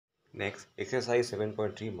Next, exercise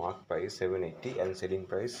 7.3, mark price 780 and selling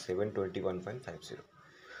price 721.50.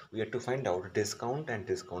 We have to find out discount and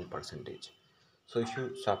discount percentage. So if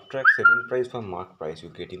you subtract selling price from mark price,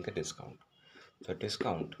 you're getting the discount. So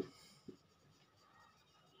discount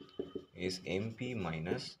is MP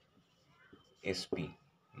minus SP,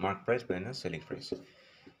 mark price minus selling price.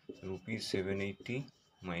 Rupees 780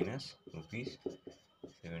 minus rupees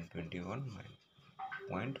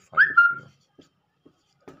 721.50.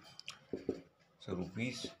 So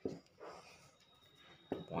rupees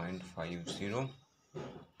 0.50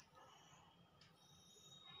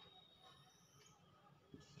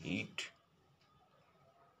 eat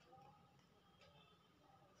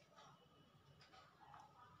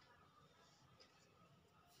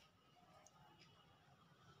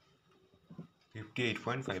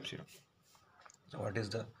 58.50. So what is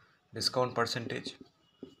the discount percentage?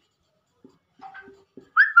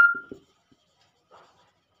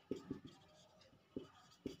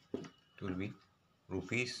 It will be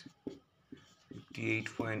rupees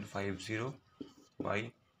 58.50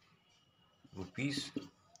 by rupees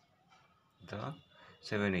the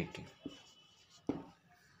 780.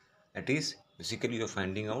 That is basically you're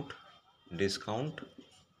finding out discount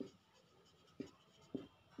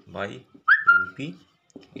by MP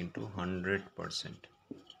into 100%.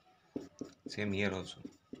 Same here also.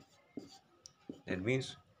 That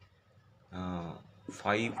means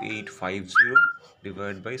 5850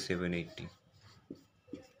 divided by 780.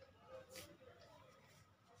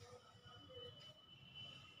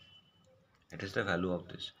 That is the value of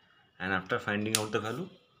this. And after finding out the value,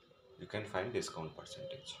 you can find discount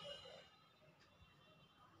percentage.